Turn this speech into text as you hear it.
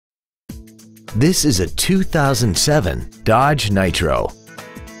This is a 2007 Dodge Nitro.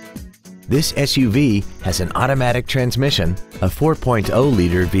 This SUV has an automatic transmission, a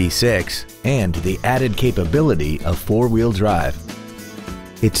 4.0-liter V6, and the added capability of four-wheel drive.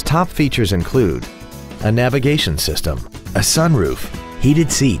 Its top features include a navigation system, a sunroof, heated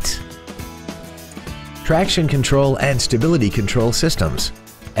seats, traction control and stability control systems,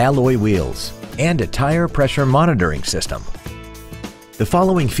 alloy wheels, and a tire pressure monitoring system. The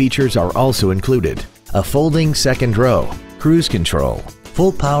following features are also included: a folding second row, cruise control,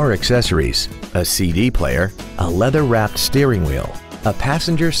 full power accessories, a CD player, a leather-wrapped steering wheel, a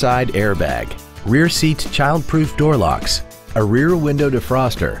passenger side airbag, rear seat child-proof door locks, a rear window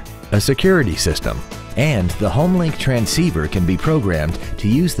defroster, a security system, and the HomeLink transceiver can be programmed to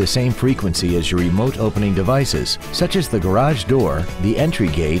use the same frequency as your remote opening devices, such as the garage door, the entry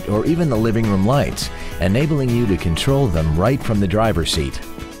gate, or even the living room lights, enabling you to control them right from the driver's seat.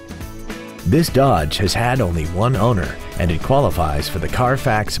 This Dodge has had only one owner, and it qualifies for the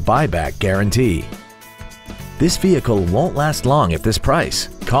Carfax buyback guarantee. This vehicle won't last long at this price.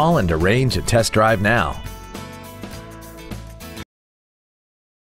 Call and arrange a test drive now.